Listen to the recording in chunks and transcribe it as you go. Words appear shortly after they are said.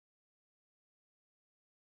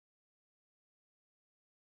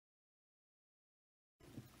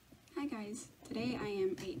Hi guys, today I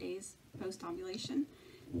am 8 days post-ovulation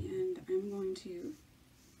and I'm going to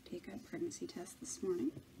take a pregnancy test this morning.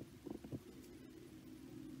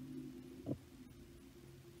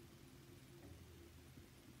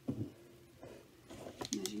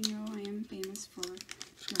 As you know, I am famous for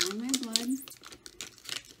drawing my blood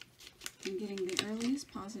and getting the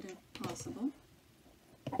earliest positive possible.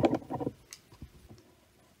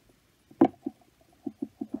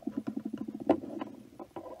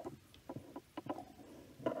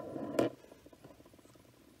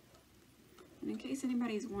 And in case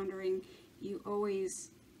anybody's wondering, you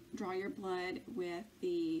always draw your blood with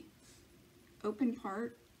the open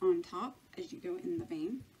part on top as you go in the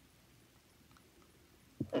vein.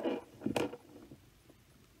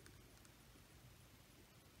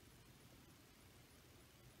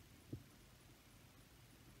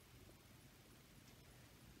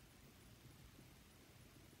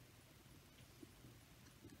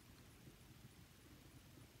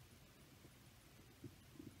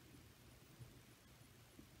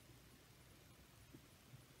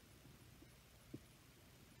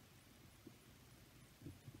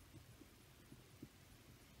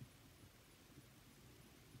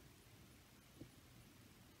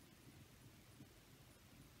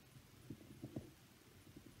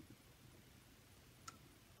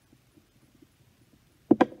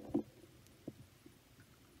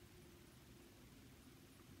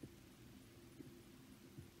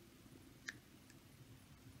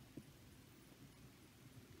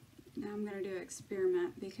 Now I'm going to do an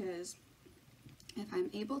experiment, because if I'm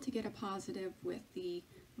able to get a positive with the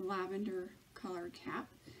lavender colored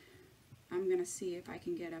cap, I'm going to see if I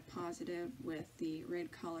can get a positive with the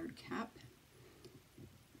red colored cap.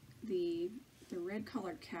 The red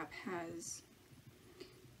colored cap has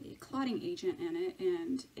a clotting agent in it,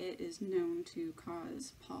 and it is known to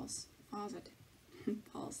cause false positives.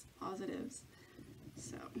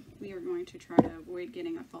 So we are going to try to avoid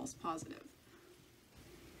getting a false positive.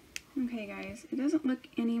 Okay guys, it doesn't look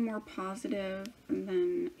any more positive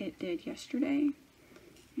than it did yesterday.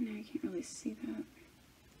 You know, I can't really see that.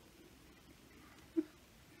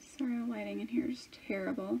 Sorry, the lighting in here is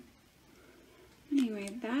terrible. Anyway,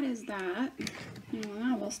 that is that. And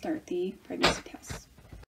now we'll start the pregnancy test.